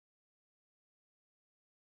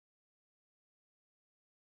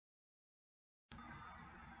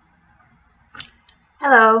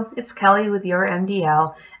Hello, it's Kelly with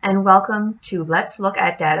YourMDL, and welcome to Let's Look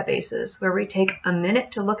at Databases, where we take a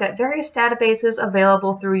minute to look at various databases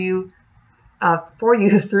available for you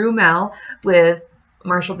through MEL with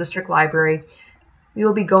Marshall District Library. We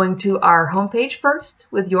will be going to our homepage first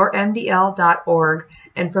with yourmdl.org,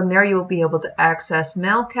 and from there you'll be able to access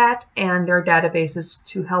MELCAT and their databases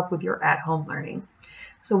to help with your at-home learning.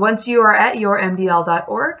 So once you are at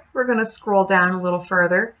yourmdl.org, we're going to scroll down a little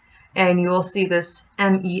further, and you will see this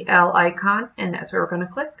MEL icon, and that's where we're going to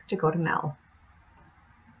click to go to MEL.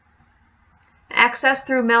 Access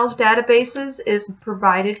through MEL's databases is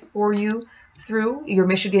provided for you through your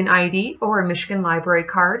Michigan ID or a Michigan Library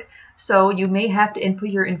card, so you may have to input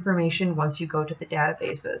your information once you go to the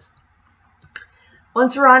databases.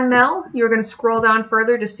 Once you're on MEL, you're going to scroll down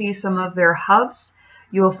further to see some of their hubs.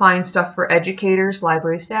 You will find stuff for educators,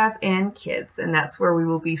 library staff, and kids, and that's where we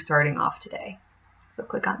will be starting off today. So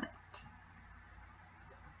click on that.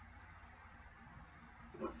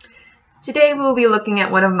 Today we will be looking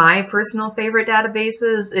at one of my personal favorite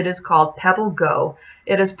databases. It is called Pebble Go.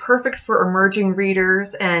 It is perfect for emerging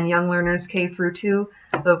readers and young learners K through 2,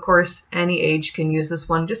 though of course any age can use this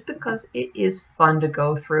one just because it is fun to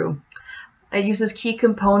go through. It uses key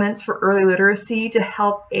components for early literacy to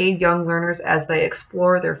help aid young learners as they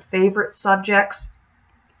explore their favorite subjects.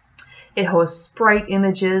 It hosts sprite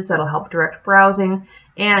images that'll help direct browsing,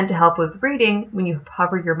 and to help with reading, when you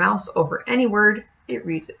hover your mouse over any word, it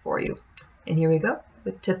reads it for you. And here we go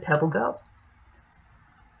to Pebble Go.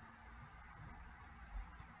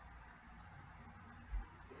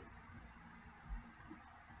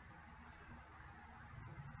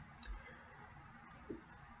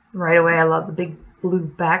 Right away, I love the big blue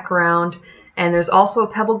background. And there's also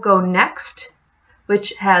Pebble Go Next,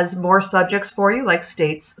 which has more subjects for you, like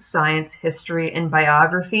states, science, history, and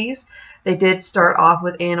biographies. They did start off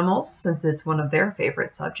with animals, since it's one of their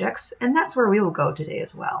favorite subjects, and that's where we will go today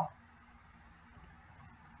as well.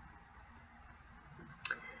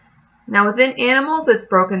 Now within animals, it's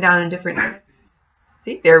broken down in different...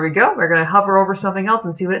 See, there we go. We're going to hover over something else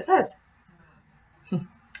and see what it says.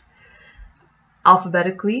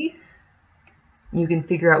 Alphabetically, you can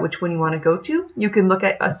figure out which one you want to go to. You can look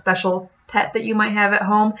at a special pet that you might have at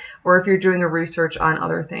home, or if you're doing a research on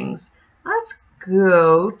other things. Let's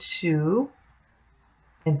go to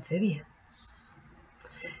amphibians.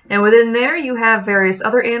 And within there, you have various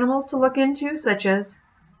other animals to look into, such as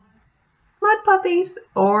mud puppies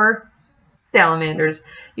or salamanders.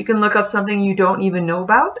 You can look up something you don't even know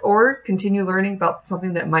about, or continue learning about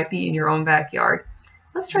something that might be in your own backyard.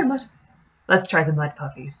 Let's try the mud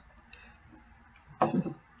puppies.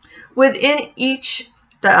 Within each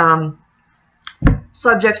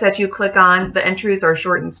subject that you click on, the entries are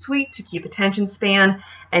short and sweet to keep attention span,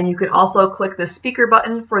 and you can also click the speaker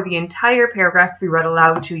button for the entire paragraph to be read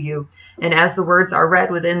aloud to you. And as the words are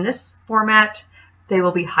read within this format, they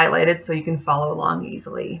will be highlighted so you can follow along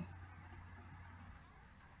easily.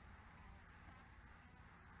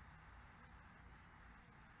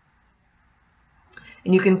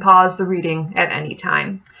 And you can pause the reading at any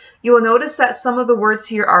time. You will notice that some of the words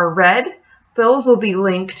here are red. Those will be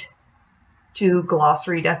linked to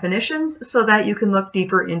glossary definitions so that you can look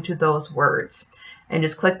deeper into those words. And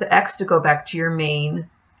just click the X to go back to your main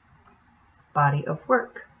body of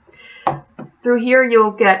work. Through here you'll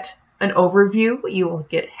get an overview. You will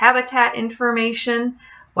get habitat information,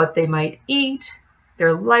 what they might eat,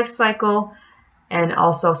 their life cycle, and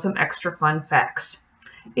also some extra fun facts.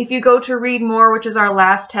 If you go to read more, which is our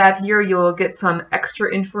last tab here, you'll get some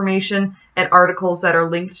extra information and articles that are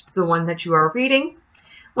linked to the one that you are reading.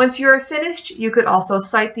 Once you are finished, you could also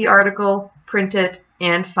cite the article, print it,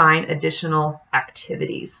 and find additional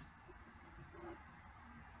activities.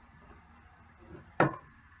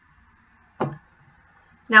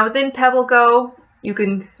 Now within Pebble Go, you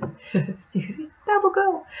can Pebble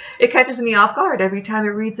Go. It catches me off guard every time it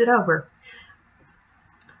reads it over.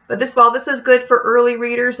 But while this is good for early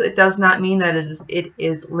readers, it does not mean that it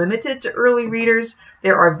is limited to early readers.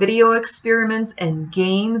 There are video experiments and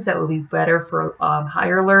games that will be better for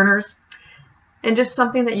higher learners, and just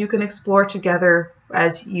something that you can explore together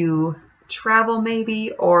as you travel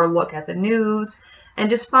maybe, or look at the news, and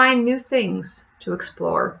just find new things to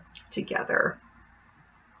explore together.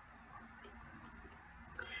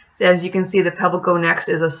 So as you can see, the Pebble Go Next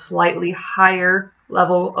is a slightly higher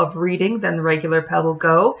level of reading than the regular Pebble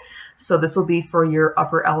Go. So this will be for your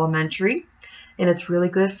upper elementary, and it's really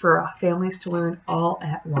good for families to learn all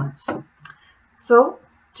at once. So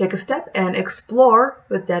take a step and explore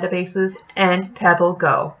with databases and Pebble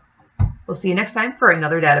Go. We'll see you next time for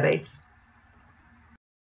another database.